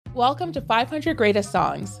Welcome to 500 Greatest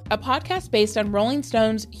Songs, a podcast based on Rolling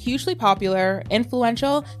Stone's hugely popular,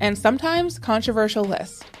 influential, and sometimes controversial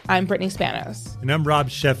list. I'm Brittany Spanos. And I'm Rob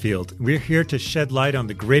Sheffield. We're here to shed light on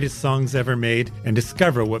the greatest songs ever made and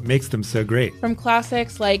discover what makes them so great. From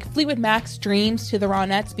classics like Fleetwood Mac's Dreams to the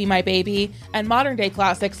Ronettes' Be My Baby, and modern-day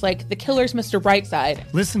classics like The Killer's Mr.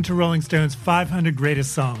 Brightside. Listen to Rolling Stone's 500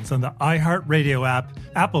 Greatest Songs on the iHeartRadio app,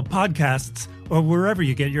 Apple Podcasts, or wherever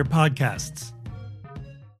you get your podcasts.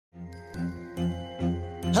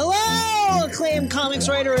 Hello, acclaimed comics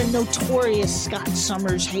writer and notorious Scott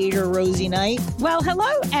Summers hater, Rosie Knight. Well, hello,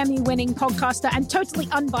 Emmy-winning podcaster and totally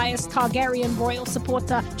unbiased Targaryen royal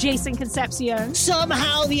supporter, Jason Concepcion.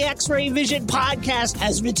 Somehow the X-Ray Vision podcast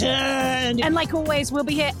has returned. And like always, we'll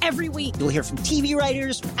be here every week. You'll hear from TV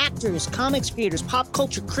writers, actors, comics creators, pop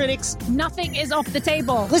culture critics. Nothing is off the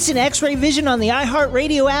table. Listen to X-Ray Vision on the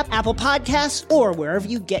iHeartRadio app, Apple Podcasts, or wherever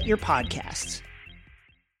you get your podcasts.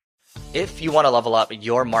 If you want to level up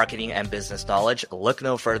your marketing and business knowledge, look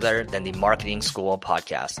no further than the Marketing School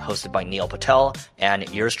podcast, hosted by Neil Patel and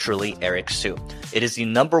yours truly, Eric Su. It is the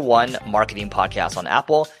 #1 marketing podcast on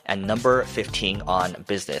Apple and number 15 on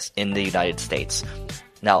business in the United States.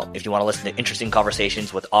 Now, if you want to listen to interesting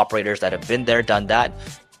conversations with operators that have been there, done that,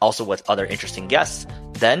 also with other interesting guests,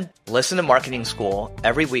 then listen to Marketing School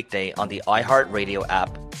every weekday on the iHeartRadio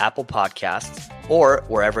app, Apple Podcasts, or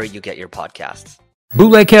wherever you get your podcasts.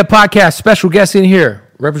 Bootleg Kev Podcast, special guest in here,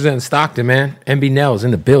 representing Stockton, man. MBNel is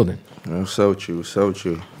in the building. So true.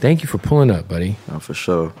 Thank you for pulling up, buddy. Oh, for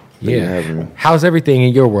sure. Thank you for Yeah. having me. How's everything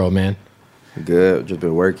in your world, man? Good. Just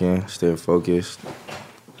been working, staying focused.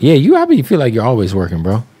 Yeah, you feel like you're always working,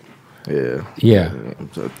 bro. Yeah. I'm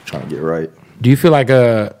just trying to get right. Do you feel like,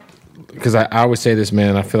 because I always say this,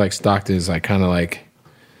 man, I feel like Stockton is like kind of like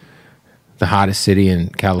the hottest city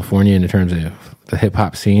in California in terms of the hip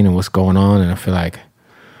hop scene and what's going on, and I feel like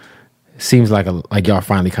it seems like y'all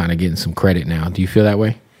finally kind of getting some credit now. Do you feel that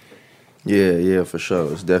way? Yeah, for sure.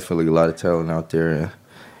 There's definitely a lot of talent out there, and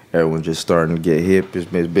everyone's just starting to get hip. It's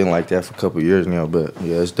been like that for a couple of years now, but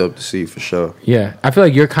yeah, it's dope to see for sure. Yeah, I feel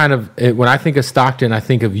like you're kind of, when I think of Stockton, I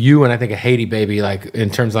think of you and I think of Haiti Baby, like in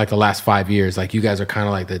terms of like the last 5 years, like you guys are kind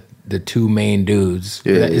of like the two main dudes.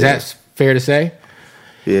 Yeah, Is that fair to say?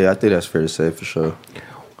 Yeah, I think that's fair to say for sure.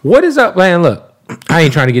 What is up, man? Look, I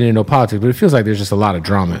ain't trying to get into no politics, but it feels like there's just a lot of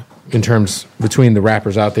drama in terms between the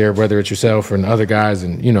rappers out there, whether it's yourself or the other guys,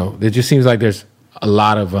 and it just seems like there's a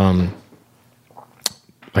lot of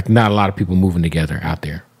like not a lot of people moving together out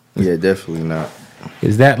there. Yeah, definitely not.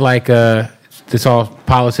 Is that like this all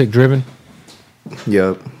politic driven?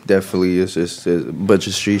 Yeah, definitely. It's just a bunch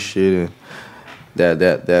of street shit and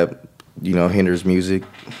that hinders music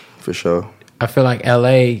for sure. I feel like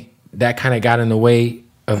LA, that kind of got in the way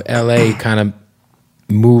of LA kind of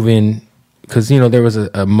moving, because there was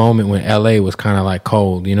a moment when LA was kind of like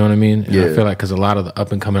cold, you know what I mean? And yeah. I feel like because a lot of the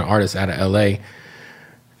up and coming artists out of LA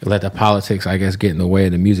let the politics, I guess, get in the way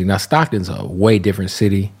of the music. Now Stockton's a way different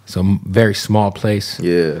city, so very small place.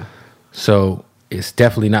 Yeah. So it's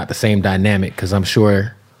definitely not the same dynamic, because I'm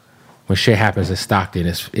sure when shit happens in Stockton,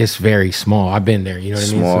 it's very small. I've been there, you know what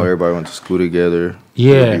I mean? Small, So, everybody went to school together.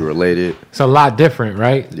 Yeah. Everybody related. It's a lot different,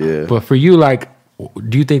 right? Yeah. But for you, like,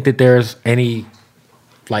 do you think that there's any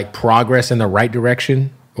like progress in the right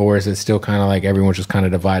direction, or is it still kind of like everyone's just kind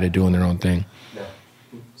of divided doing their own thing? No.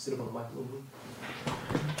 Sit up on the mic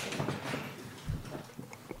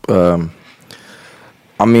a little bit.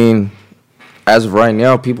 I mean, as of right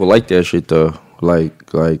now, people like that shit though.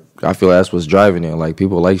 Like I feel that's what's driving it. Like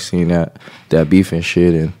people like seeing that beef and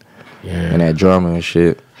shit and that drama and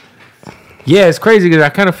shit. Yeah, it's crazy because I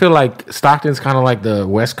kind of feel like Stockton's kind of like the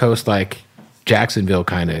West Coast, like Jacksonville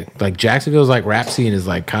kind of. Like Jacksonville's like rap scene is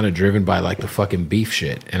like kind of driven by like the fucking beef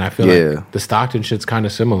shit, and I feel like the Stockton shit's kind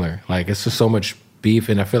of similar. Like it's just so much beef,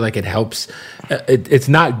 and I feel like it helps. It's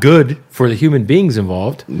not good for the human beings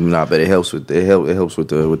involved. Nah, but it helps with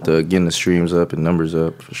the getting the streams up and numbers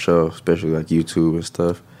up for sure, especially like YouTube and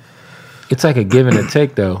stuff. It's like a give and a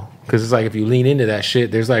take though, because it's like if you lean into that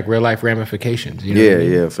shit, there's like real life ramifications. You know what I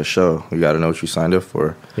mean? Yeah, for sure. You got to know what you signed up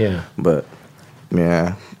for. Yeah, but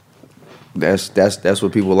yeah, that's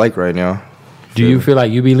what people like right now. Do you feel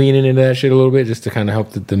like you be leaning into that shit a little bit just to kind of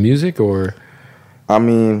help the music, or? I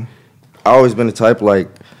mean, I always been the type like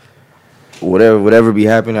whatever be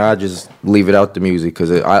happening, I just leave it out the music,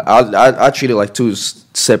 because I treat it like two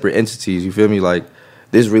separate entities. You feel me? Like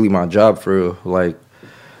this is really my job for real.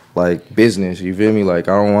 Like business. You feel me? Like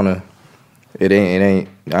I don't want to. It ain't.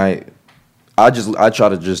 I try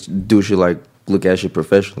to just do shit like look at shit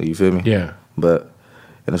professionally. You feel me? Yeah. But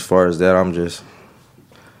and as far as that, I'm just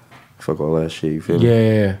Fuck all that shit. You feel me?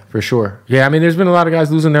 Yeah, for sure. Yeah, I mean, there's been a lot of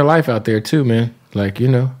guys losing their life out there too, man. Like, you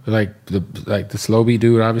know, like the Slow B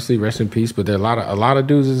dude, obviously, rest in peace. But there are a lot of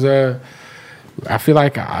dudes is I feel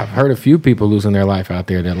like I've heard a few people losing their life out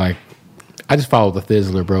there that like. I just follow the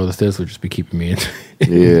Thizzler, bro. The Thizzler just be keeping me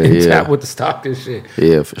in tap with the Stockton shit.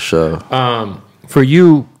 Yeah, for sure. For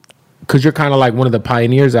you, because you're kind of like one of the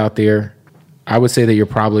pioneers out there, I would say that you're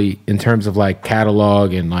probably, in terms of like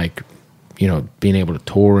catalog and like, you know, being able to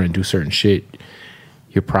tour and do certain shit,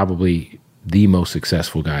 you're probably the most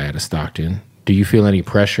successful guy out of Stockton. Do you feel any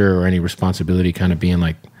pressure or any responsibility kind of being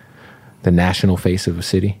like the national face of a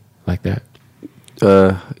city like that?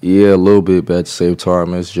 Yeah, a little bit, but at the same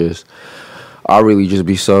time, it's just, I really just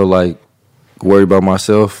be so like worried about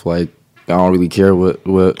myself. Like, I don't really care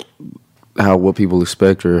what people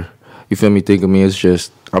expect, or you feel me, think of me. It's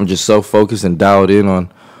just, I'm just so focused and dialed in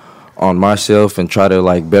on myself and try to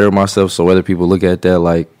like better myself. So whether people look at that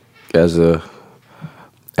like as a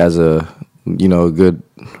you know, a good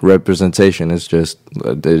representation, it's just,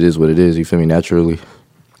 it is what it is. You feel me, naturally.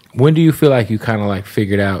 When do you feel like you kind of like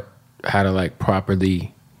figured out how to like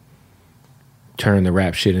properly turn the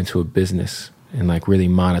rap shit into a business and like really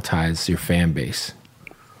monetize your fan base?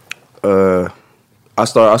 I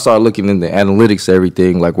started looking into analytics,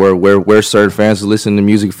 everything, like where certain fans listen to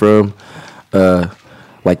music from,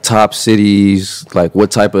 like top cities, like what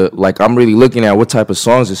type of, like I'm really looking at what type of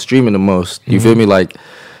songs is streaming the most. You feel me?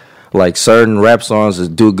 Like certain rap songs is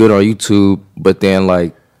do good on YouTube, but then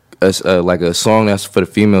like a song that's for the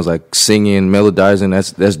females, like singing, melodizing,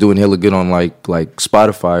 that's doing hella good on like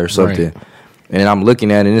Spotify or something. Right. And I'm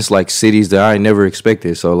looking at it, and it's like cities that I never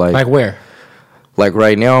expected. So like where? Like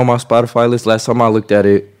right now on my Spotify list, last time I looked at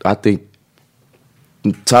it, I think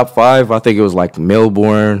top 5, I think it was like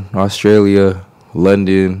Melbourne, Australia,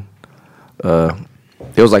 London. It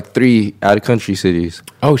was like 3 out of country cities.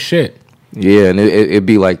 Oh shit. Yeah, and it'd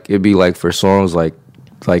be like for songs like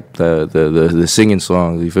the singing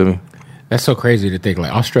songs. You feel me? That's so crazy to think.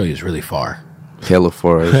 Like Australia's really far. Hella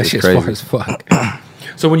far. That shit's far as fuck.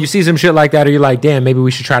 So when you see some shit like that, are you like, damn, maybe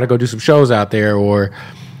we should try to go do some shows out there or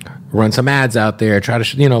run some ads out there? Try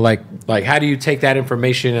to, you know, like how do you take that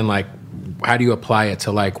information and like how do you apply it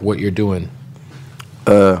to like what you're doing?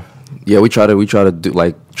 Yeah, we try to do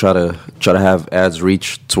like try to have ads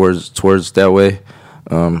reach towards that way.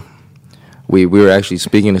 We were actually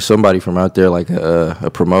speaking to somebody from out there, like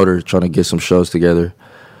a promoter, trying to get some shows together,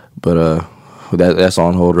 but that's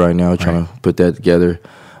on hold right now. Trying to put that together.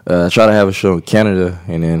 I tried to have a show in Canada,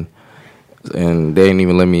 and they didn't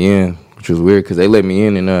even let me in, which was weird because they let me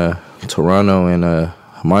in Toronto and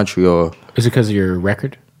Montreal. Is it because of your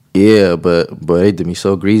record? Yeah, but they did me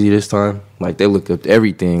so greasy this time. Like they looked up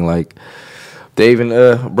everything. Like they even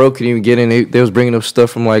bro couldn't even get in. They was bringing up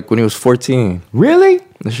stuff from like when he was 14. Really?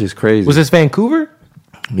 This shit's crazy. Was this Vancouver?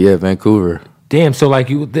 Yeah, Vancouver. Damn. So like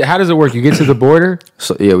how does it work? You get to the border?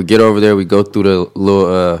 So yeah, we get over there. We go through the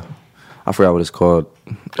little I forgot what it's called.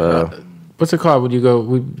 What's it called when you go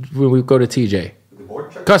when we go to TJ?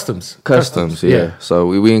 Customs. Yeah. So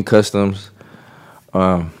we in customs.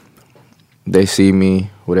 They see me,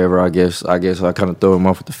 whatever. I guess I kind of throw them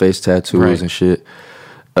off with the face tattoos and shit.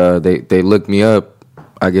 They look me up.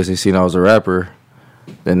 I guess they seen I was a rapper.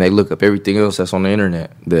 Then they look up everything else that's on the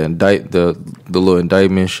internet. The little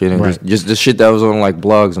indictment shit and just the shit that was on like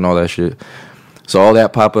blogs and all that shit. So all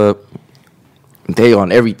that pop up. They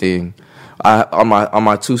on everything. On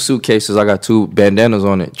my 2 suitcases, I got 2 bandanas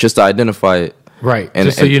on it just to identify it. Right. And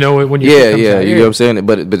just so you know when you you know what I'm saying.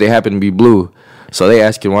 But they happen to be blue. So they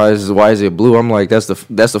asking why is it blue? I'm like that's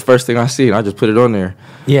the first thing I see, and I just put it on there.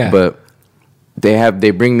 Yeah. But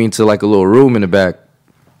they bring me into like a little room in the back.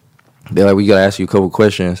 They're like, we gotta ask you a couple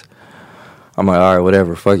questions. I'm like, all right,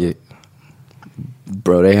 whatever, fuck it,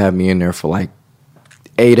 bro. They had me in there for like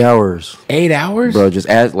 8 hours. 8 hours, bro. Just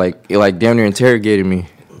ask like damn near interrogating me.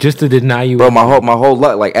 Just to deny you, bro. My whole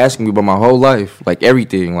life, like asking me about my whole life, like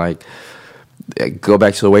everything, like go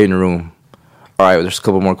back to the waiting room. All right, there's a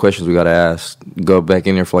couple more questions we gotta ask. Go back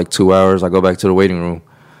in there for like 2 hours. I go back to the waiting room.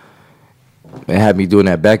 They had me doing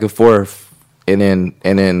that back and forth, and then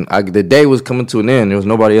the day was coming to an end. There was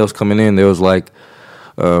nobody else coming in. There was like,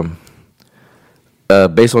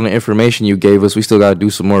 based on the information you gave us, we still gotta do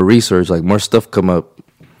some more research. Like more stuff come up.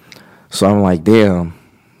 So I'm like, damn.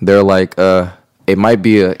 They're like, it might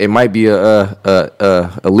be a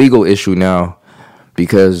legal issue now.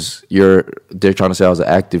 Because they're trying to say I was an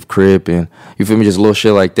active Crip and you feel me, just little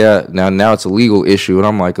shit like that. Now it's a legal issue, and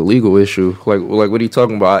I'm like, a legal issue? Like what are you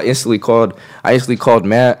talking about? I instantly called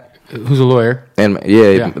Matt, who's a lawyer, and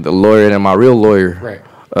the lawyer and my real lawyer,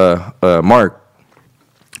 right? Mark.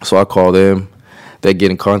 So I called them. they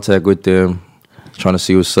get in contact with them, trying to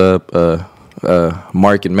see what's up.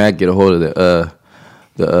 Mark and Matt get a hold of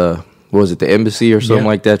the what was it, the embassy or something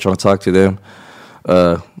like that, trying to talk to them.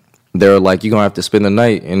 They're like, you're gonna have to spend the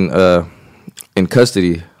night in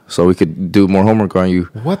custody so we could do more homework on you.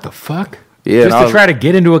 What the fuck? Yeah, just to try to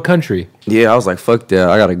get into a country. Yeah, I was like, fuck that,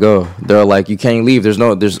 I gotta go. They're like, you can't leave. There's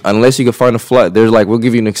unless you can find a flight. There's like, we'll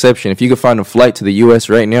give you an exception. If you can find a flight to the U.S.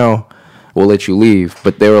 right now, we'll let you leave.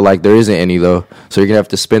 But they were like, there isn't any though. So you're gonna have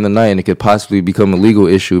to spend the night, and it could possibly become a legal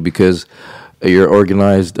issue because you're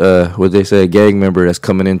organized, what they say, a gang member that's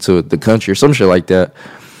coming into the country or some shit like that.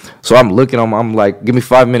 So I'm looking, I'm like, give me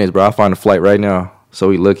 5 minutes, bro. I'll find a flight right now. So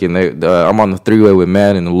we looking. I'm on the 3-way with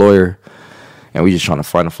Matt and the lawyer, and we just trying to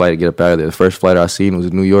find a flight to get up out of there. The first flight I seen was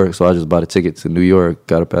in New York, so I just bought a ticket to New York,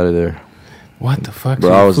 got up out of there. What the fuck?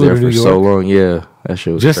 Bro, I was there for so long. Yeah, that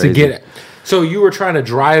shit was just crazy. To get. So you were trying to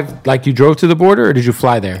drive, like you drove to the border, or did you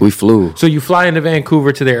fly there? We flew. So you fly into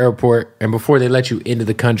Vancouver to the airport, and before they let you into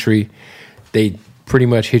the country, they pretty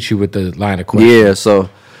much hit you with the line of questioning. Yeah, so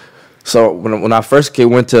when I first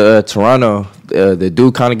went to Toronto, the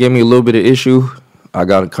dude kind of gave me a little bit of issue. I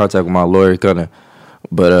got in contact with my lawyer,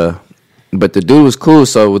 but the dude was cool.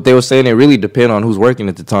 So what they were saying, it really depend on who's working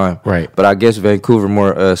at the time. Right. But I guess Vancouver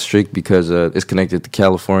more strict because it's connected to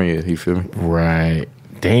California. You feel me? Right.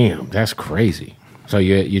 Damn, that's crazy. So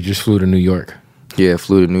you just flew to New York? Yeah,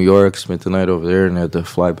 flew to New York, spent the night over there, and had to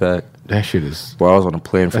fly back. That shit is... Well, I was on a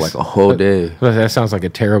plane for like a whole day. That sounds like a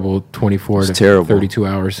terrible 24 to terrible. 32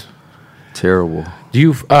 hours. Terrible. Do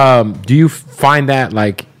you find that,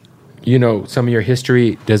 like, you know, some of your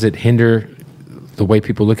history, does it hinder the way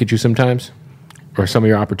people look at you sometimes? Or some of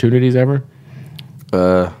your opportunities ever?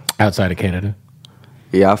 Outside of Canada?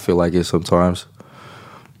 Yeah, I feel like it sometimes.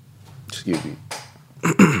 Excuse me.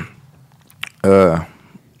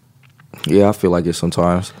 Yeah, I feel like it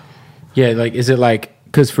sometimes. Yeah, like, is it like...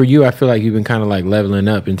 Because for you, I feel like you've been kind of like leveling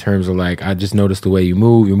up in terms of like, I just noticed the way you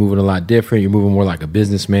move. You're moving a lot different. You're moving more like a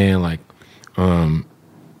businessman. Like,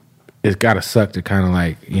 it's got to suck to kind of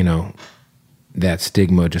like, you know, that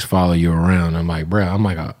stigma just follow you around. I'm like, bro, I'm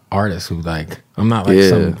like an artist who like, I'm not like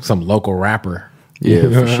some local rapper. Yeah,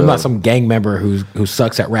 for sure. I'm not some gang member who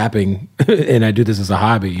sucks at rapping and I do this as a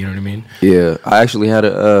hobby. You know what I mean? Yeah, I actually had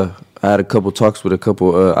a couple talks with a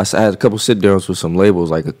couple. I had a couple sit downs with some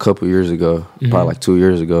labels like a couple years ago, probably like 2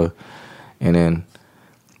 years ago, and then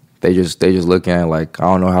they just looking at it like, I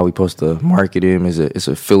don't know how we supposed to market him. It's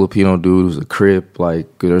a Filipino dude who's a Crip.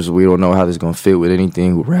 Like we don't know how this gonna fit with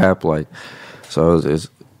anything with rap. Like, so it's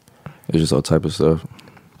just all type of stuff.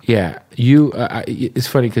 Yeah, you. It's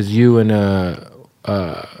funny because you and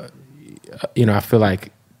you know, I feel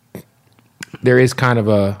like there is kind of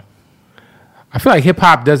a. I feel like hip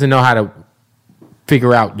hop doesn't know how to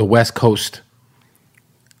figure out the West Coast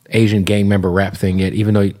Asian gang member rap thing yet,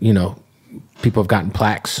 even though, you know, people have gotten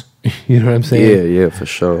plaques. You know what I'm saying? Yeah, for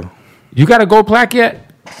sure. You got a gold plaque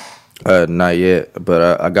yet? Not yet,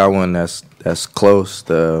 but I got one that's close.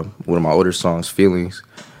 One of my older songs, Feelings,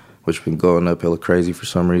 which been going up hella crazy for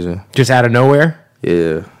some reason. Just out of nowhere?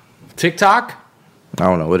 Yeah. TikTok? I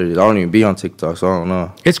don't know what it is. I don't even be on TikTok, so I don't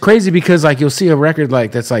know. It's crazy because like you'll see a record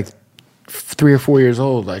like that's like 3 or 4 years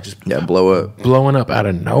old, like just blowing up out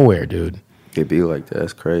of nowhere, dude. It be like that.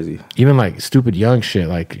 That's crazy. Even like Stupid Young shit.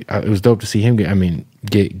 Like it was dope to see him get.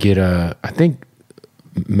 I think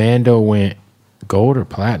Mando went gold or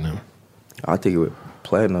platinum. I think it went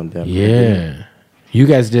platinum. Down yeah, you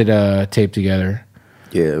guys did a tape together.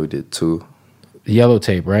 Yeah, we did 2. Yellow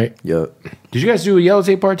Tape, right? Yep. Did you guys do a Yellow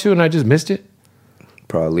Tape part 2 and I just missed it?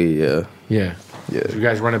 Probably, yeah. Yeah. Yeah. Did you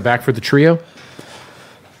guys run it back for the trio?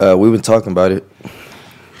 We've been talking about it.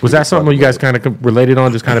 Was that something you guys kind of related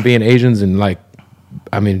on, just kind of being Asians and like,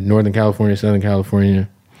 I mean, Northern California, Southern California?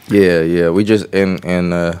 Yeah. We just and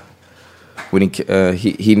when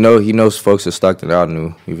he knows folks at Stockton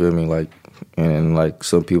Avenue. You feel me? Like, and like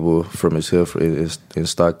some people from his hill in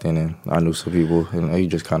Stockton, and I knew some people, and he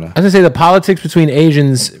just kind of. I was gonna say the politics between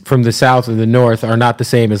Asians from the South and the North are not the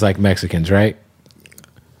same as like Mexicans, right?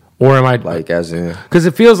 Or am I like as in? Because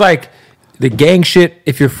it feels like the gang shit.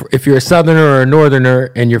 If you're a Southerner or a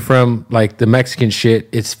Northerner and you're from like the Mexican shit,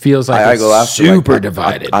 it feels like it's super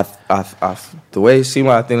divided. The way it seemed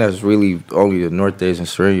like, I think that's really only the Nortes and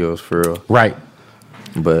Sureños for real. Right.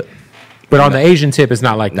 But on the Asian tip, it's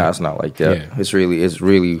not like that. No, it's not like that. Yeah. It's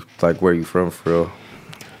really like where you from for real.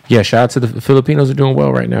 Yeah, shout out to the Filipinos are doing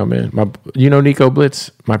well right now, man. You know Nico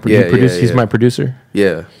Blitz, he's my producer.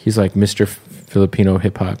 Yeah, he's like Mr. Filipino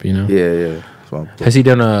hip hop, you know. Yeah. Has he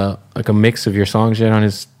done a mix of your songs yet on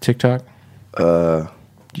his TikTok?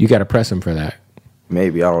 You got to press him for that.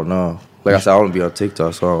 Maybe, I don't know. Like I said, I want to be on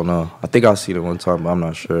TikTok, so I don't know. I think I've seen it one time, but I'm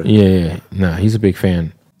not sure. Yeah. No, he's a big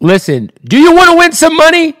fan. Listen, do you want to win some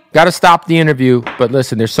money? Got to stop the interview. But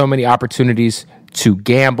listen, there's so many opportunities to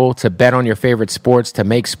gamble, to bet on your favorite sports, to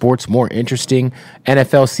make sports more interesting.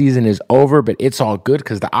 NFL season is over, but it's all good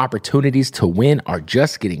because the opportunities to win are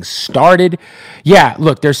just getting started. Yeah,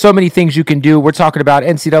 look, there's so many things you can do. We're talking about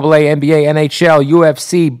NCAA, NBA, NHL,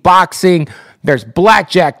 UFC, boxing. There's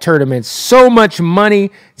blackjack tournaments, so much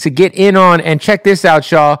money to get in on. And check this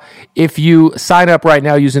out, y'all. If you sign up right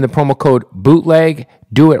now using the promo code BOOTLEG,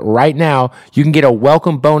 do it right now. You can get a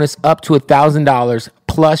welcome bonus up to $1,000.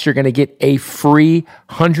 Plus, you're going to get a free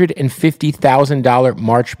 $150,000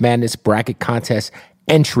 March Madness bracket contest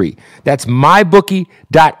entry. That's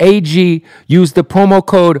mybookie.ag. Use the promo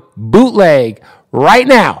code BOOTLEG right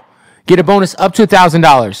now. Get a bonus up to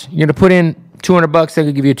 $1,000. You're going to put in $200,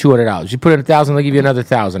 they'll give you $200. You put in $1,000, they'll give you another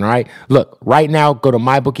 $1,000. All right. Look, right now, go to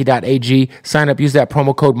mybookie.ag, sign up, use that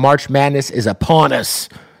promo code. March Madness is upon us.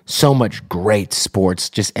 So much great sports.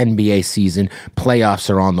 Just NBA season. Playoffs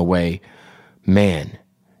are on the way. Man,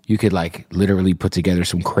 you could like literally put together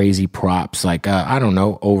some crazy props. Like, I don't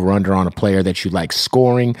know, over under on a player that you like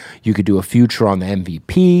scoring. You could do a future on the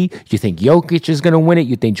MVP. You think Jokic is going to win it.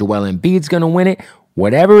 You think Joel Embiid's going to win it.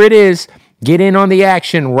 Whatever it is, get in on the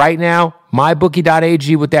action right now.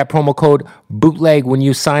 mybookie.ag with that promo code BOOTLEG. When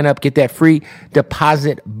you sign up, get that free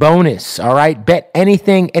deposit bonus. All right? Bet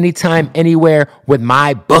anything, anytime, anywhere with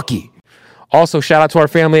MyBookie. Also, shout out to our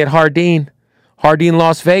family at Hardin. Hardin,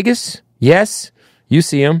 Las Vegas. Yes, you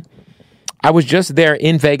see him. I was just there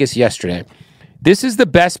in Vegas yesterday. This is the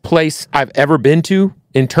best place I've ever been to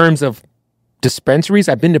in terms of dispensaries.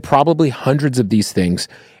 I've been to probably hundreds of these things.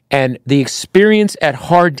 And the experience at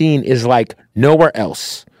Hardin is like nowhere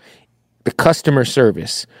else. The customer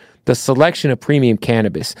service, the selection of premium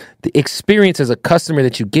cannabis, the experience as a customer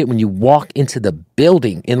that you get when you walk into the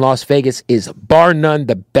building in Las Vegas is bar none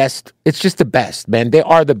the best. It's just the best, man. They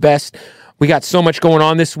are the best. We got so much going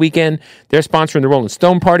on this weekend. They're sponsoring the Rolling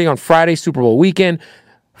Stone Party on Friday, Super Bowl weekend,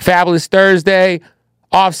 Fabulous Thursday,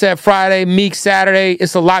 Offset Friday, Meek Saturday.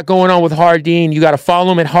 It's a lot going on with Hardin. You got to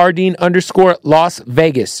follow him at Hardin_Las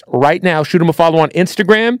Vegas. Right now, shoot him a follow on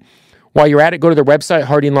Instagram. While you're at it, go to their website,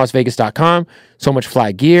 hardinlasvegas.com. So much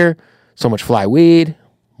fly gear, so much fly weed.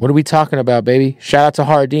 What are we talking about, baby? Shout out to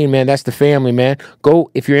Hardin, man. That's the family, man.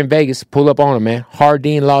 Go, if you're in Vegas, pull up on them, man.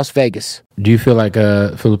 Hardin, Las Vegas. Do you feel like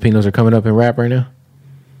Filipinos are coming up in rap right now?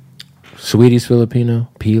 Sweetie's Filipino,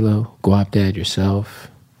 Pilo, Guap Dad, yourself.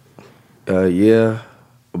 Yeah,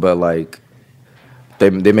 but like they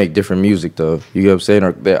make different music though. You know what I'm saying?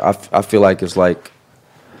 Or I feel like it's like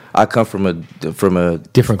I come from a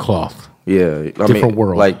different cloth. Yeah, different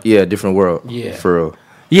world. Like different world. Yeah, for real.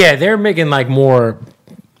 Yeah, they're making like more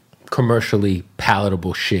commercially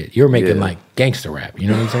palatable shit. You're making like gangster rap. You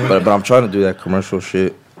know what I'm saying? But I'm trying to do that commercial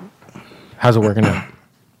shit. How's it working out?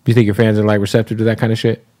 Do you think your fans are like receptive to that kind of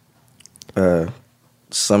shit?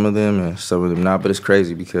 Some of them and some of them not. But it's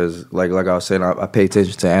crazy because like I was saying, I pay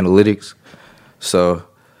attention to analytics. So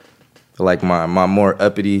like my more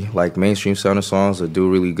uppity like mainstream sounding songs that do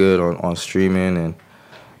really good on streaming and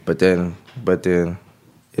but then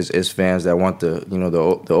it's fans that want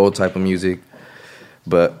the old type of music.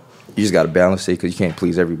 But you just gotta balance it because you can't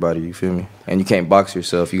please everybody. You feel me? And you can't box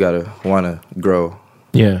yourself. You gotta wanna grow.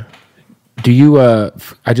 Yeah. Do you?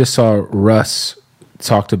 I just saw Russ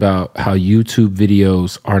talked about how YouTube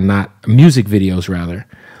videos are not music videos rather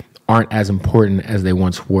aren't as important as they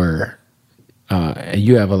once were. And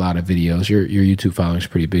you have a lot of videos. Your YouTube following is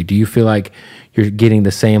pretty big. Do you feel like you're getting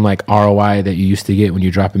the same like ROI that you used to get when you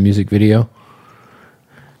drop a music video?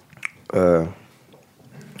 Yeah,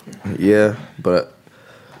 but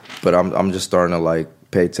I'm just starting to like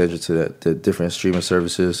pay attention to the different streaming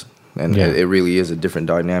services, and it really is a different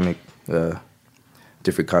dynamic,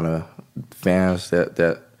 different kind of fans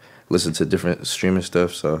that listen to different streaming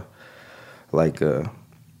stuff. So, like,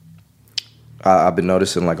 I've been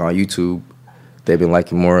noticing like on YouTube, they've been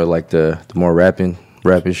liking more like the more rapping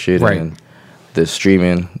shit, right. And the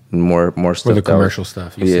streaming more stuff. Or the commercial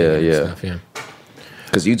stuff. Yeah.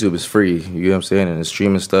 Because YouTube is free, you know what I'm saying? And the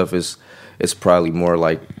streaming stuff it's probably more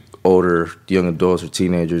like older young adults or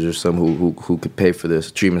teenagers or some who could pay for the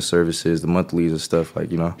streaming services, the monthlies and stuff,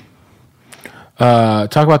 like, you know.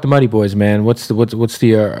 Talk about the Muddy Boys, man. What's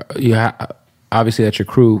the obviously that's your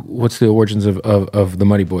crew. What's the origins of the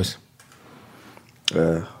Muddy Boys?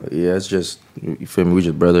 It's just, you feel me, we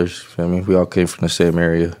just brothers, you feel me? We all came from the same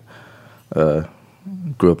area.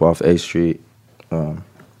 Grew up off A Street.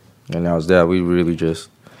 And now it's that we really it's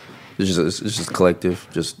just collective,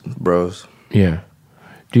 just bros. Yeah.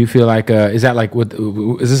 Do you feel like is that like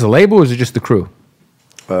is this a label or is it just the crew?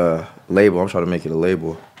 Label. I'm trying to make it a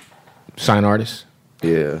label. Sign artist?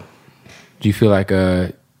 Yeah. Do you feel like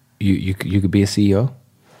you could be a CEO?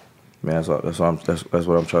 Man, that's what I'm trying to. That's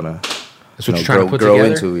what you're trying to put grow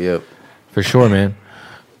together? into. Yep. For sure, man.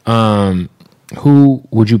 Who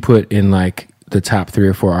would you put in like the top 3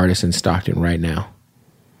 or 4 artists in Stockton right now?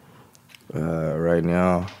 Right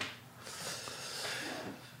now,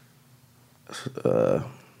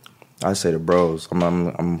 I say the Bros.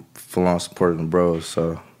 I'm full on supporting the Bros.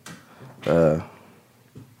 So,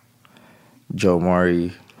 Joe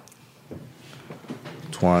Mari,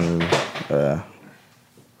 Twani,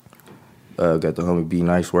 got the homie B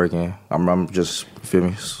Nice working. I'm just feel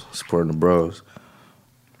me supporting the Bros.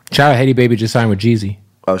 Shout out Haiti Baby just signed with Jeezy.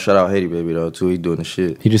 Oh, shout out Haiti Baby though too. He doing the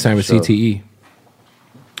shit. He just signed with CTE.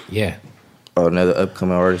 Yeah. Oh, another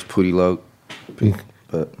upcoming artist, Pootie Loke.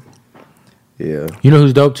 But yeah. You know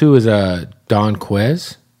who's dope too is Don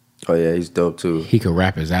Quez. Oh yeah, he's dope too. He could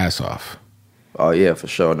rap his ass off. Oh yeah, for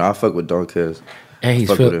sure. No, I fuck with Don Quez. And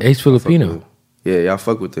he's Filipino. Yeah, I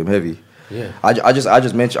fuck with him heavy. Yeah. I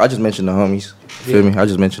just mentioned the homies. Feel me? I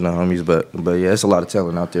just mentioned the homies, but yeah, it's a lot of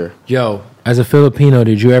talent out there. Yo, as a Filipino,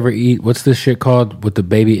 did you ever eat what's this shit called with the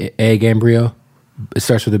baby egg embryo? It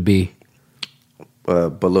starts with a B.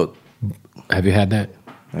 Balut. Have you had that?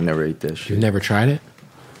 I never ate that shit. You've never tried it?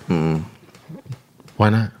 Why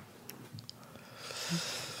not?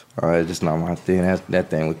 All right, just not my thing. That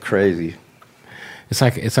thing look crazy. It's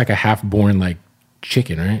like a half born like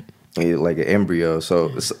chicken, right? Yeah, like an embryo.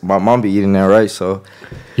 So my mom be eating that, right? So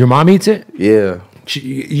your mom eats it? Yeah.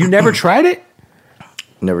 You never tried it?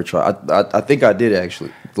 Never tried. I think I did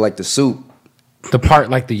actually. Like the soup. The part,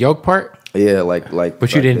 like the yolk part? Yeah, like.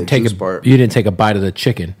 But you didn't take you didn't take a bite of the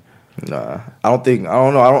chicken. Nah, I don't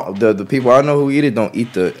know. The people I know who eat it don't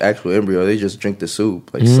eat the actual embryo. They just drink the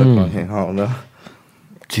soup, like suck on it. I don't know.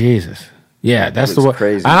 Jesus. Yeah, that's the one.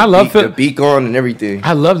 Crazy. And I love the beak on and everything.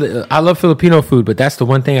 I love Filipino food, but that's the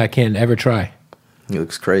one thing I can't ever try. It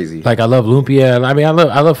looks crazy. Like I love lumpia. I mean, I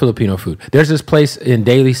love Filipino food. There's this place in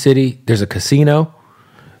Daly City. There's a casino,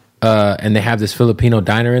 and they have this Filipino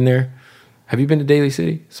diner in there. Have you been to Daly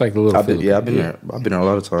City? It's like the little. I've been there. I've been there a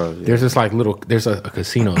lot of times. Yeah. There's this like there's a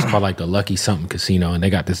casino. It's called like the Lucky Something Casino, and they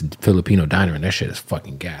got this Filipino diner, and that shit is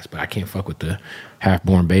fucking gas. But I can't fuck with the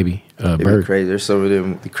half-born baby bird. Crazy. There's some of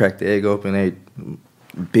them. They crack the egg open. They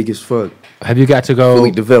big as fuck. Have you got to go?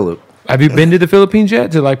 Fully developed. Have you been to the Philippines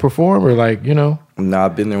yet to like perform or like Nah,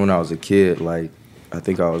 I've been there when I was a kid. Like I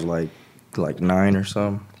think I was like 9 or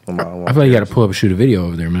something. I feel like you got to pull up and shoot a video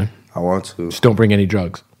over there, man. I want to. Just don't bring any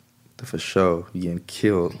drugs. For sure, you getting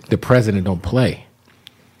killed. The president don't play.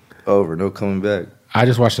 Over, no coming back. I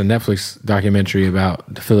just watched a Netflix documentary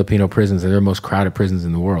about the Filipino prisons, and they're the most crowded prisons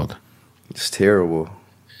in the world. It's terrible.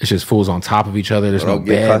 It's just fools on top of each other. There's no beds.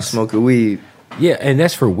 Get caught smoking weed. Yeah, and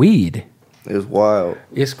that's for weed. It's wild.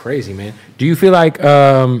 It's crazy, man. Do you feel like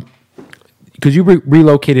because you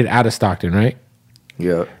relocated out of Stockton, right?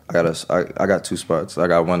 Yeah, I got 2 spots. I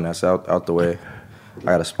got one that's out the way. I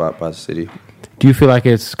got a spot by the city. Do you feel like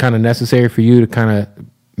it's kind of necessary for you to kind of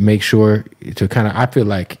make sure to kind of? I feel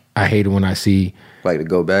like I hate it when I see like to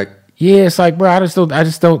go back. Yeah, it's like, bro, I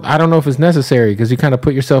don't know if it's necessary because you kind of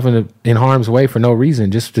put yourself in harm's way for no reason,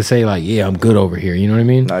 just to say like, yeah, I'm good over here. You know what I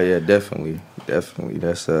mean? Oh yeah, definitely.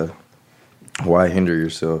 That's why hinder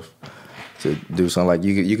yourself to do something like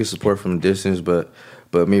you can support from a distance, but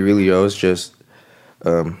me really though, it's just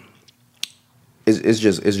it's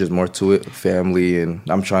just more to it, family, and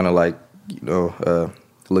I'm trying to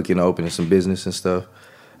look into opening some business and stuff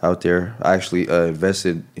out there. I actually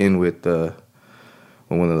invested in with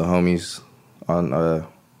one of the homies on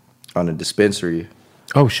a dispensary.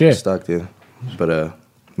 Oh shit! Stockton, but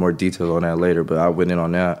more details on that later. But I went in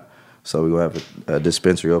on that, so we're gonna have a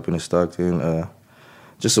dispensary open in Stockton.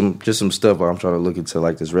 Just some stuff. I'm trying to look into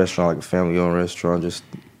like this restaurant, like a family-owned restaurant, just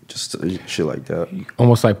shit like that.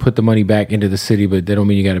 Almost like put the money back into the city, but that don't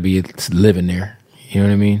mean you got to be living there. You know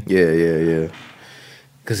what I mean? Yeah.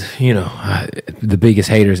 Because, the biggest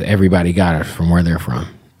haters everybody got are from where they're from.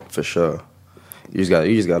 For sure. You just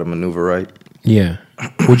got to maneuver right. Yeah.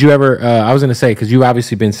 Would you ever, I was going to say, because you've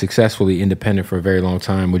obviously been successfully independent for a very long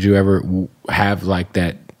time, would you ever have like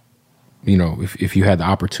that, if you had the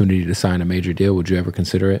opportunity to sign a major deal, would you ever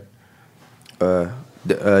consider it?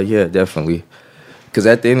 Yeah, definitely. Because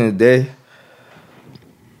at the end of the day,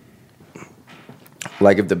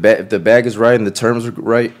 like if the bag is right and the terms are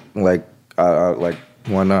right, like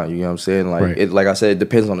why not? You know what I'm saying? Like right. Like I said, it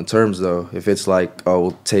depends on the terms though. If it's like, oh,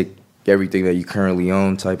 we'll take everything that you currently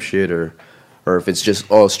own type shit, or or if it's just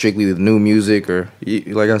all strictly the new music, or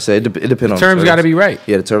like I said, it depends on the terms. Got to be right.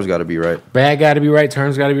 Yeah, the terms got to be right. Bag got to be right.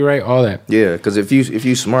 Terms got to be right. All that. Yeah, because if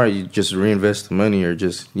you smart, you just reinvest the money, or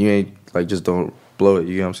you ain't like just don't blow it.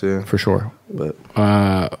 You know what I'm saying? For sure. But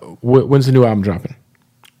when's the new album dropping?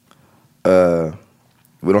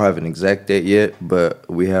 We don't have an exact date yet, but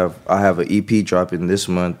I have an EP dropping this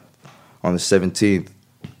month on the 17th.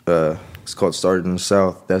 It's called Starting in the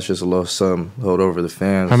South. That's just a little something hold over the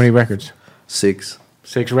fans. How many records? 6.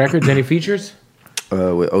 6 records. Any features?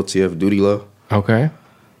 With OTF, Duty Low. Okay.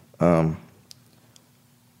 And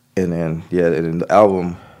then in the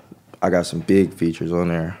album, I got some big features on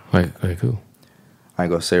there. Like who? I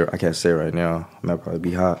can't say right now. It might probably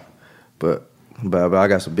be hot, but I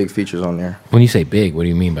got some big features on there. When you say big, what do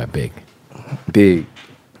you mean by big? Big,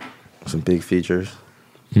 some big features.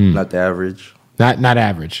 Not the average. Not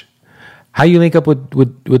average. How you link up with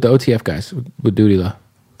the OTF guys with Duty Law?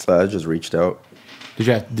 I just reached out. Is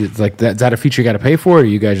that a feature you got to pay for, or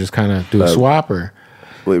you guys just kind of do a swap, or?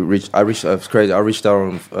 I reached. It's crazy. I reached out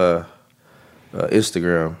on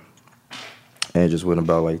Instagram, and it just went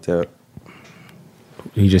about like that.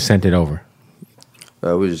 You just sent it over.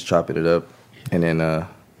 We was just chopping it up, and then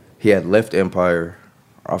he had left Empire.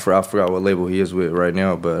 I forgot what label he is with right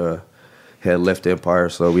now, but he had left Empire,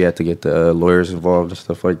 so we had to get the lawyers involved and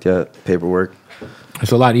stuff like that, paperwork.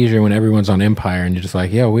 It's a lot easier when everyone's on Empire and you're just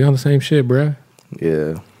like, yo, we on the same shit, bro.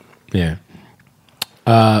 Yeah. Yeah.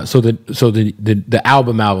 So the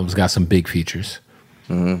album's got some big features.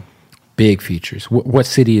 Mm-hmm. Big features. What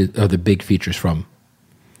city are the big features from?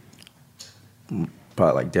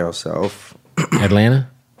 Probably like down south. Atlanta?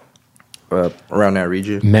 Around that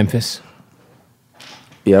region. Memphis?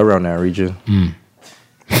 Yeah, around that region.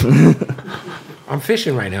 I'm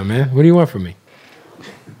fishing right now, man. What do you want from me?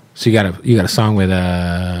 So you got a song with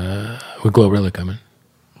Glorilla coming.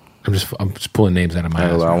 I'm just pulling names out of my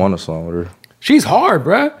ass. I want a song with her. She's hard,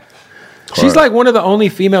 bruh. She's like one of the only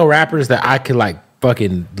female rappers that I could like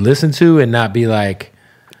fucking listen to and not be like,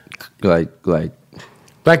 bro, cringe.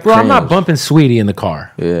 I'm not bumping Sweetie in the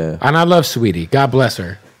car. Yeah. And I love Sweetie. God bless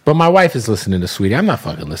her. But my wife is listening to Sweetie. I'm not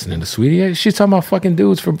fucking listening to Sweetie. She's talking about fucking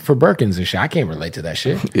dudes for Birkins and shit. I can't relate to that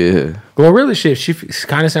shit. Yeah. Glorilla shit, she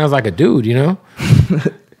kind of sounds like a dude, you know?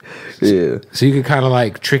 Yeah. So you could kind of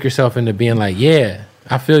like trick yourself into being like, yeah,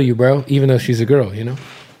 I feel you, bro, even though she's a girl, you know?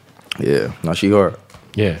 Yeah. No, she hard.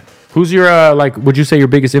 Yeah. Who's your, would you say your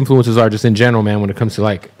biggest influences are just in general, man, when it comes to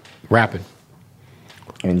like rapping?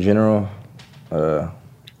 In general,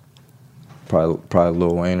 probably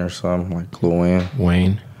Lil Wayne or something, like Lil Wayne.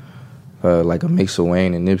 Wayne. Like a mix of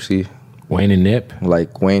Wayne and Nipsey. Wayne and Nip?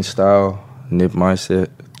 Like Wayne style, Nip mindset.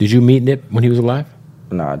 Did you meet Nip when he was alive?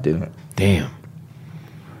 Nah, I didn't. Damn.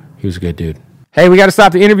 He was a good dude. Hey, we got to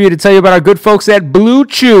stop the interview to tell you about our good folks at Blue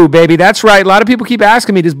Chew, baby. That's right. A lot of people keep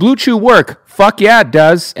asking me, does Blue Chew work? Fuck yeah, it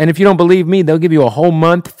does. And if you don't believe me, they'll give you a whole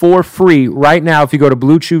month for free right now if you go to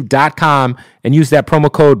BlueChew.com and use that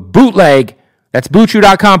promo code BOOTLEG. That's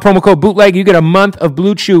BlueChew.com, promo code BOOTLEG. You get a month of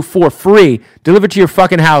Blue Chew for free, delivered to your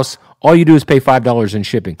fucking house. All you do is pay $5 in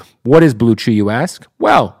shipping. What is Blue Chew, you ask?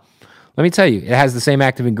 Well, let me tell you. It has the same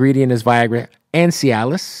active ingredient as Viagra and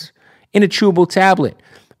Cialis in a chewable tablet,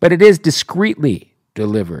 but it is discreetly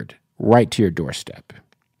delivered right to your doorstep.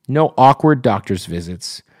 No awkward doctor's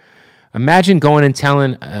visits. Imagine going and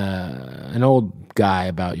telling an old guy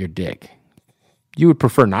about your dick. You would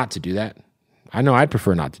prefer not to do that. I know I'd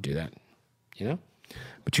prefer not to do that, you know?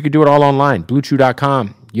 But you could do it all online,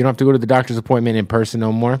 BlueChew.com. You don't have to go to the doctor's appointment in person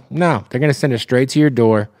no more. No, they're going to send it straight to your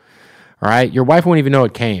door. All right? Your wife won't even know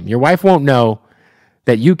it came. Your wife won't know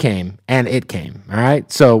that you came and it came. All right?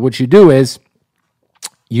 So what you do is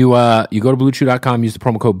you go to BlueChew.com, use the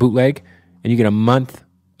promo code BOOTLEG, and you get a month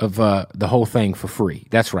of the whole thing for free.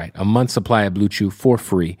 That's right. A month's supply of Blue Chew for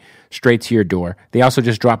free, straight to your door. They also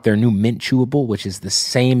just dropped their new Mint Chewable, which is the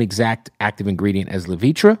same exact active ingredient as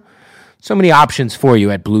Levitra. So many options for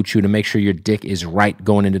you at Blue Chew to make sure your dick is right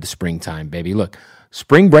going into the springtime, baby. Look,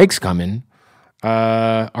 spring break's coming.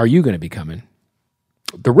 Are you going to be coming?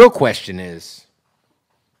 The real question is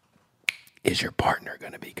your partner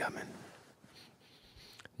going to be coming?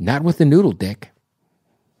 Not with the noodle dick.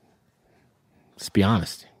 Let's be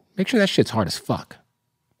honest. Make sure that shit's hard as fuck.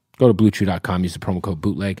 Go to BlueChew.com, use the promo code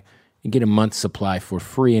BOOTLEG, and get a month's supply for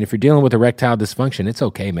free. And if you're dealing with erectile dysfunction, it's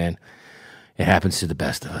okay, man. It happens to the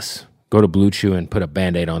best of us. Go to Blue Chew and put a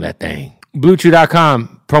Band-Aid on that thing.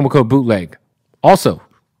 BlueChew.com, promo code BOOTLEG. Also,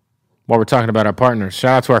 while we're talking about our partners,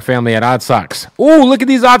 shout out to our family at Odd Socks. Ooh, look at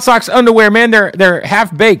these Odd Socks underwear, man. They're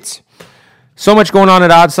half-baked. So much going on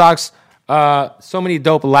at Odd Socks. So many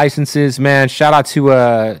dope licenses, man. Shout out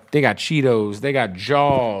to, they got Cheetos. They got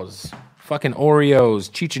Jaws. fucking Oreos,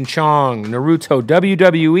 Cheech and Chong, Naruto,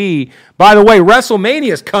 WWE. By the way,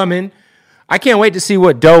 WrestleMania's coming. I can't wait to see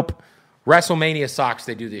what dope WrestleMania socks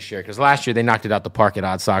they do this year, because last year they knocked it out the park at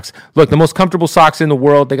Odd Socks. Look, the most comfortable socks in the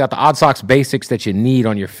world. They got the Odd Socks basics that you need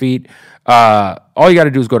on your feet. All you got to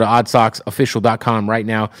do is go to oddsocksofficial.com right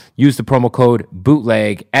now. Use the promo code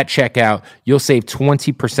BOOTLEG at checkout. You'll save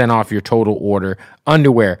 20% off your total order.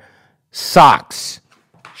 Underwear, socks,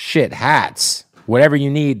 hats, whatever you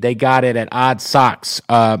need, they got it at Odd Socks.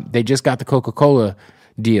 They just got the Coca-Cola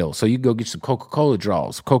deal, so you can go get some Coca-Cola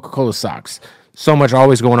draws, Coca-Cola socks. So much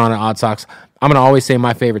always going on at Odd Socks. I'm going to always say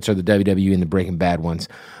my favorites are the WWE and the Breaking Bad ones.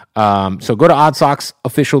 So go to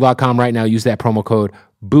oddsocksofficial.com right now. Use that promo code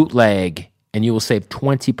BOOTLEG, and you will save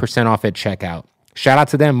 20% off at checkout. Shout out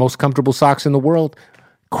to them. Most comfortable socks in the world.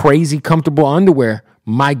 Crazy comfortable underwear.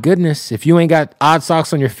 My goodness, if you ain't got Odd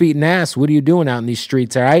Socks on your feet and ass, what are you doing out in these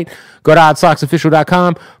streets, all right? Go to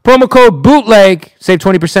oddsocksofficial.com. Promo code BOOTLEG. Save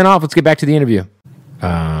 20% off. Let's get back to the interview.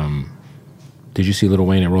 Did you see Lil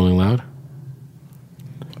Wayne at Rolling Loud?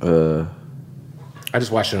 I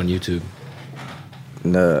just watched it on YouTube.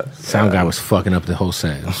 Nah. Sound guy was fucking up the whole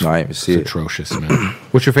set. No, I didn't see it. Atrocious, man.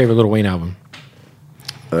 What's your favorite Lil Wayne album?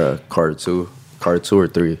 Carter 2. Carter 2 or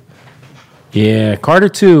 3. Yeah, Carter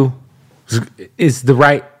 2 is the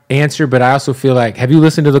right answer, but I also feel like, have you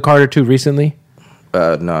listened to the Carter 2 recently?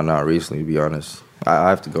 No, not recently, to be honest. I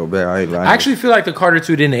have to go back. I actually feel like the Carter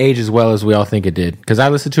 2 didn't age as well as we all think it did, because I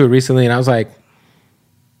listened to it recently and I was like,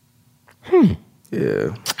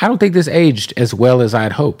 yeah, I don't think this aged as well as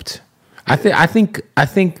I'd hoped. Yeah. I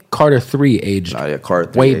think Carter 3 aged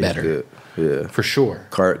Carter 3 way aged better. Good. Yeah, for sure.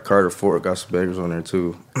 Carter 4 got some bangers on there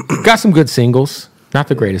too. Got some good singles. Not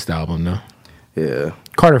the greatest album though. Yeah.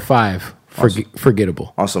 Carter 5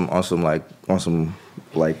 forgettable. On some like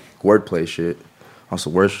wordplay shit. On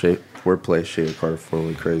some wordplay shit. Carter 4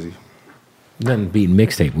 really crazy. Nothing beating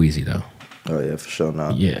mixtape Wheezy though. Oh yeah, for sure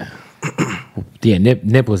not. Yeah. Yeah,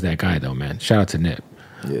 Nip was that guy though, man. Shout out to Nip.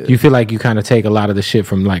 Yeah. Do you feel like you kind of take a lot of the shit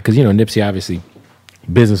from like, because Nipsey obviously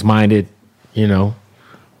business minded,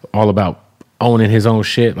 all about owning his own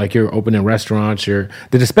shit. Like you're opening restaurants, the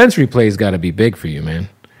dispensary play's got to be big for you, man.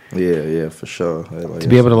 Yeah, for sure. Like, to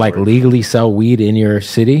be able to like legally sell weed in your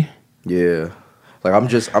city. Yeah, like I'm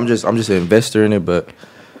just an investor in it, but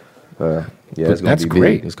yeah, it's gonna be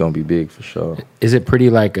great. Big. It's gonna be big for sure. Is it pretty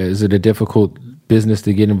is it a difficult business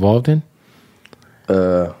to get involved in?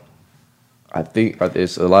 I think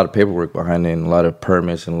it's a lot of paperwork behind it, and a lot of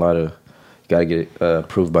permits, and a lot of you gotta get it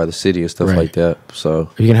approved by the city and stuff like that. So,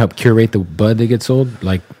 are you gonna help curate the bud that gets sold?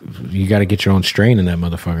 Like, you got to get your own strain in that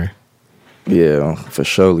motherfucker. Yeah, for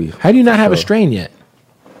surely. How do you not have a strain yet?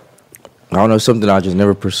 I don't know, something I just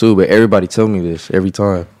never pursue, but everybody tell me this every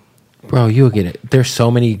time. Bro, you'll get it. There's so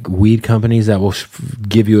many weed companies that will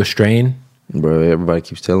give you a strain. Bro, everybody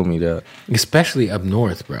keeps telling me that. Especially up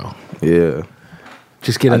north, bro. Yeah.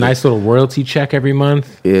 Just get a nice little royalty check every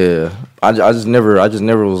month. Yeah. I just never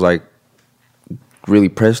was like really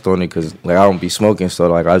pressed on it because like I don't be smoking, so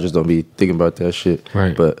like I just don't be thinking about that shit.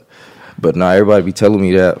 Right. But nah, everybody be telling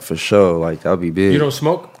me that for sure. Like that'll be big. You don't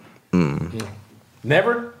smoke?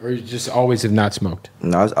 Never? Or you just always have not smoked?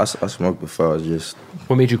 No, I smoked before.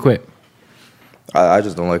 What made you quit? I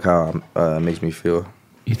just don't like how it makes me feel.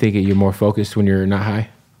 You think you're more focused when you're not high?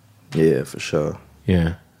 Yeah, for sure.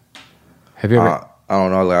 Yeah. Have you ever? I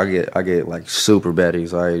don't know. Like I get like super bad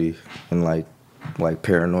anxiety and like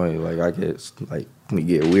paranoia. Like I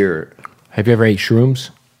get weird. Have you ever ate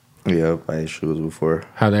shrooms? Yeah, I ate shrooms before.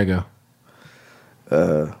 How'd that go?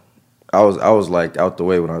 I was like out the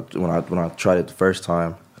way when I tried it the first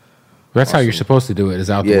time. That's how you're supposed to do it. Is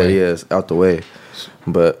out the way. Yeah, it's out the way.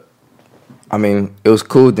 But I mean, it was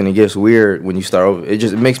cool. Then it gets weird when you start over.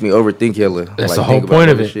 It makes me overthink hella. That's the whole point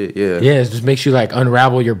of it. Shit. Yeah, it just makes you like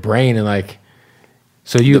unravel your brain and like.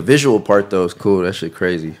 So the visual part though is cool. That shit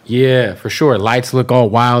crazy. Yeah, for sure. Lights look all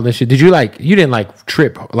wild and shit. Did you you didn't like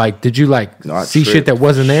trip? Like, did you see shit that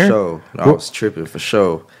wasn't there? No, I was tripping for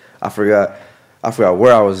sure. I forgot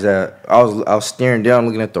where I was at. I was staring down,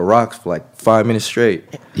 looking at the rocks for like 5 minutes straight.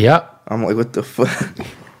 Yep. I'm like, what the fuck?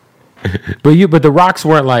 But the rocks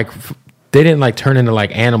weren't like. They didn't like turn into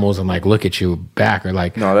like animals and like look at you back or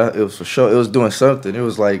like. No, it was for sure. It was doing something. It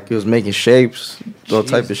was like it was making shapes, all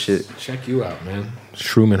type of shit. Check you out, man.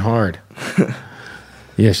 Shrooming hard.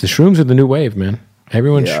 Yes, the shrooms are the new wave, man.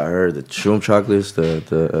 Everyone. Yeah, I heard the shroom chocolates.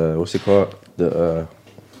 The what's it called?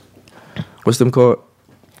 What's them called?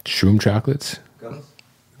 Shroom chocolates. Gummies.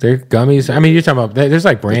 They're gummies. I mean, you're talking about there's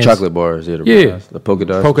like brands. The chocolate bars. Yeah. Bars, the polka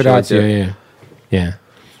dots. Polka dots. Yeah. Yeah,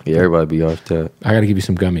 everybody be off that. I got to give you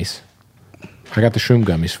some gummies. I got the shroom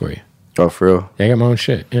gummies for you. Oh, for real? Yeah, I got my own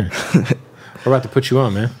shit. Yeah. We're about to put you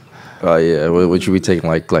on, man. Oh yeah, would you be taking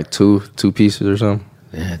like two pieces or something?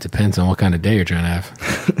 Yeah, it depends on what kind of day you're trying to have.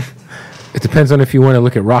 It depends on if you want to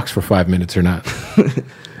look at rocks for 5 minutes or not,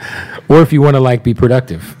 or if you want to like be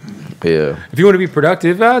productive. Yeah. If you want to be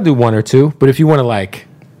productive, I'll do 1 or 2. But if you want to like,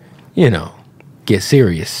 get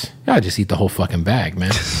serious, I'll just eat the whole fucking bag,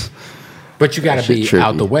 man. But you got to be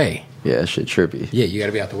out the way. Yeah, that shit trippy. Yeah, you got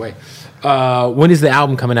to be out the way. When is the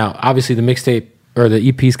album coming out? Obviously, the mixtape or the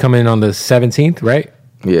EP's coming on the 17th, right?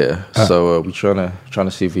 Yeah. So we trying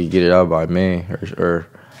to see if we can get it out by May or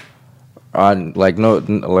on like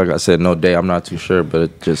I said, no day. I'm not too sure,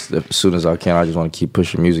 but as soon as I can, I just want to keep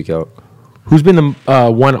pushing music out. Who's been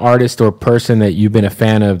the one artist or person that you've been a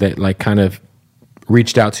fan of that like kind of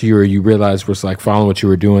reached out to you or you realized was like following what you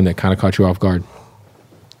were doing that kind of caught you off guard?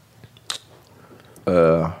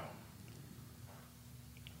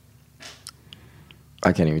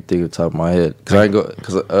 I can't even think of the top of my head because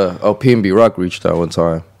PNB Rock reached out one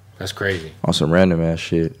time. That's crazy. On some random ass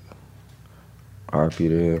shit. RP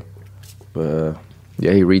to him. But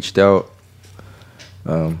yeah, he reached out,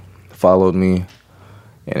 followed me,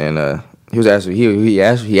 and then he was asking. He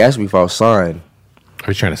asked me if I was signed.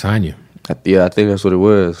 Are you trying to sign you? Yeah, I think that's what it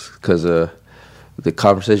was. Cause the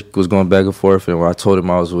conversation was going back and forth, and when I told him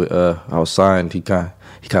I was signed, he kind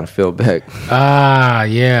of fell back. Ah,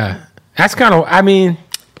 yeah. That's kind of. I mean,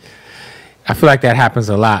 I feel like that happens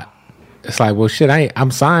a lot. It's like, well, shit,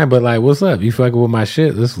 I'm signed, but like, what's up? You fucking with my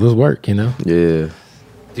shit? Let's work, Yeah.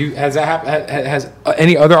 Has that happened? Has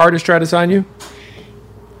any other artist tried to sign you?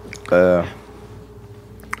 Not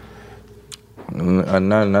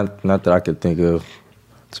that I could think of,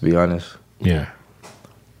 to be honest. Yeah.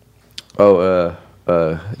 Oh,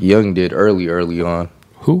 Young did early on.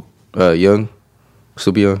 Who? Young,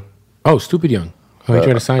 Stupid Young. Oh, Stupid Young. Oh, he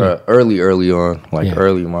tried to sign you. Early on,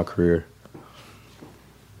 early in my career.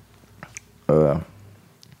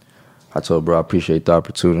 I told bro I appreciate the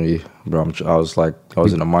opportunity, bro. I was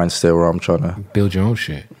in a mindset where I'm trying to build your own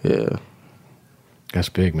shit. Yeah, that's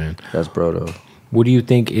big, man. That's bro though. What do you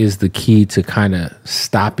think is the key to kind of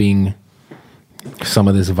stopping some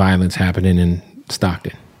of this violence happening in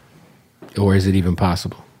Stockton, or is it even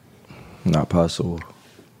possible? Not possible.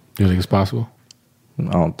 You think it's possible?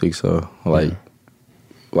 I don't think so.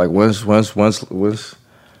 Like once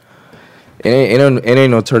it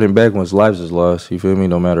ain't no turning back once lives is lost. You feel me?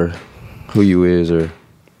 No matter who you is or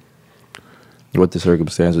what the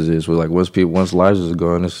circumstances is. But like once lives is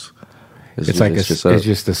gone, it's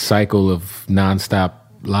just a cycle of nonstop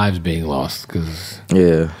lives being lost. Cause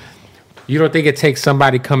yeah, you don't think it takes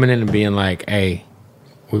somebody coming in and being like, "Hey,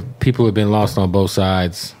 people have been lost on both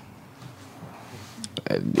sides."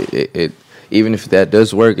 It even if that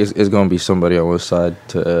does work, it's gonna be somebody on one side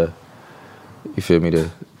to you feel me to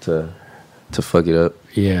fuck it up.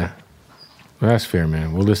 Yeah. Well, that's fair,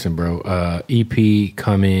 man. Well, listen, bro. EP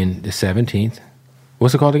coming the 17th.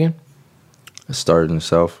 What's it called again? Started in the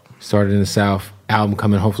South. Started in the South. Album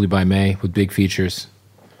coming hopefully by May with big features.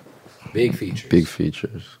 Big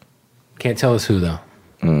features. Can't tell us who, though.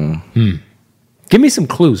 Give me some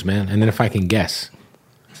clues, man, and then if I can guess.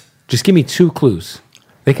 Just give me 2 clues.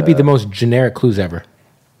 They could be the most generic clues ever.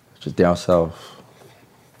 Just down south.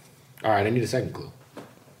 All right, I need a second clue.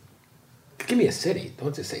 Give me a city.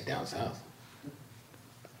 Don't just say down south.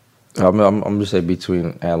 I'm gonna say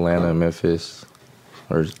between Atlanta and Memphis,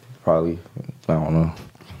 or probably I don't know.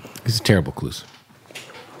 These are terrible clues.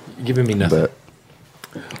 You're giving me nothing.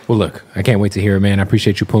 Well, look, I can't wait to hear it, man. I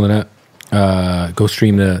appreciate you pulling up. Go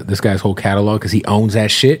stream this guy's whole catalog because he owns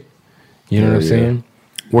that shit. You know what I'm saying?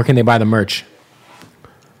 Where can they buy the merch?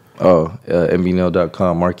 Oh,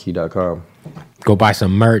 MBNel.com, marquee.com. Go buy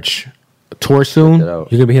some merch. Tour soon? You're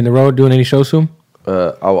gonna be hitting the road doing any shows soon?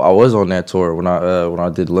 I was on that tour when I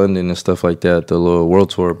did London and stuff like that, the little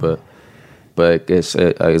world tour, but it's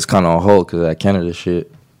kind of on hold because of that Canada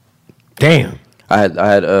shit. Damn. I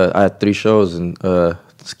had 3 shows in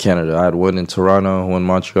Canada. I had one in Toronto, one in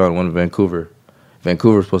Montreal, and one in Vancouver.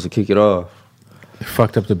 Vancouver was supposed to kick it off. They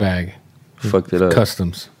fucked up the bag. Fucked it up.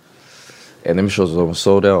 Customs. And them shows was almost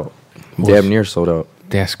sold out. Damn near sold out.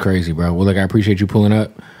 That's crazy, bro. Well, look, I appreciate you pulling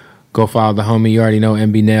up. Go follow the homie. You already know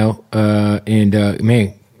MBNel. And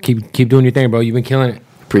man, keep doing your thing, bro. You've been killing it.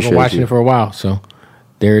 Appreciate I've been watching you. it for a while, so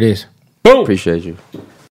there it is. Boom. Appreciate you.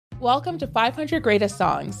 Welcome to 500 Greatest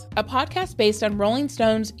Songs, a podcast based on Rolling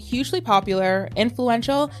Stone's hugely popular,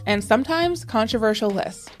 influential, and sometimes controversial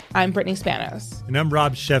list. I'm Brittany Spanos. And I'm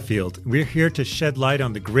Rob Sheffield. We're here to shed light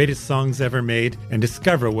on the greatest songs ever made and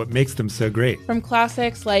discover what makes them so great. From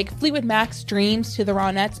classics like Fleetwood Mac's Dreams to the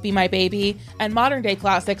Ronettes' Be My Baby, and modern-day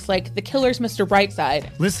classics like The Killer's Mr. Brightside.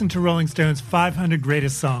 Listen to Rolling Stone's 500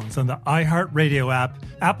 Greatest Songs on the iHeartRadio app,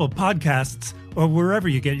 Apple Podcasts, or wherever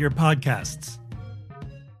you get your podcasts.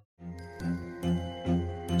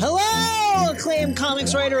 Hello, acclaimed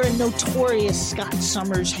comics writer and notorious Scott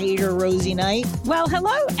Summers hater, Rosie Knight. Well,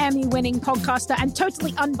 hello, Emmy-winning podcaster and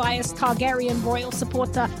totally unbiased Targaryen royal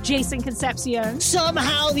supporter, Jason Concepcion.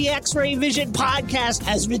 Somehow the X-Ray Vision podcast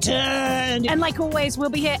has returned. And like always, we'll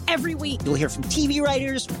be here every week. You'll hear from TV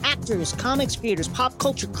writers, actors, comics creators, pop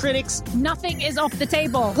culture critics. Nothing is off the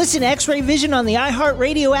table. Listen to X-Ray Vision on the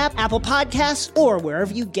iHeartRadio app, Apple Podcasts, or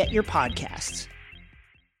wherever you get your podcasts.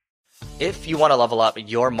 If you want to level up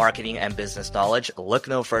your marketing and business knowledge, look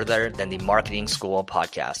no further than the Marketing School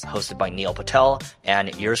podcast, hosted by Neil Patel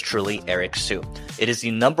and yours truly, Eric Su. It is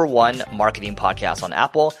the #1 marketing podcast on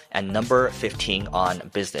Apple and number 15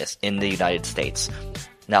 on business in the United States.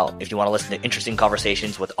 Now, if you want to listen to interesting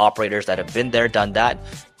conversations with operators that have been there, done that,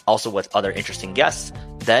 also with other interesting guests,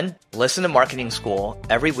 then listen to Marketing School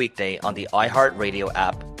every weekday on the iHeartRadio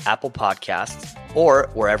app, Apple Podcasts, or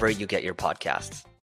wherever you get your podcasts.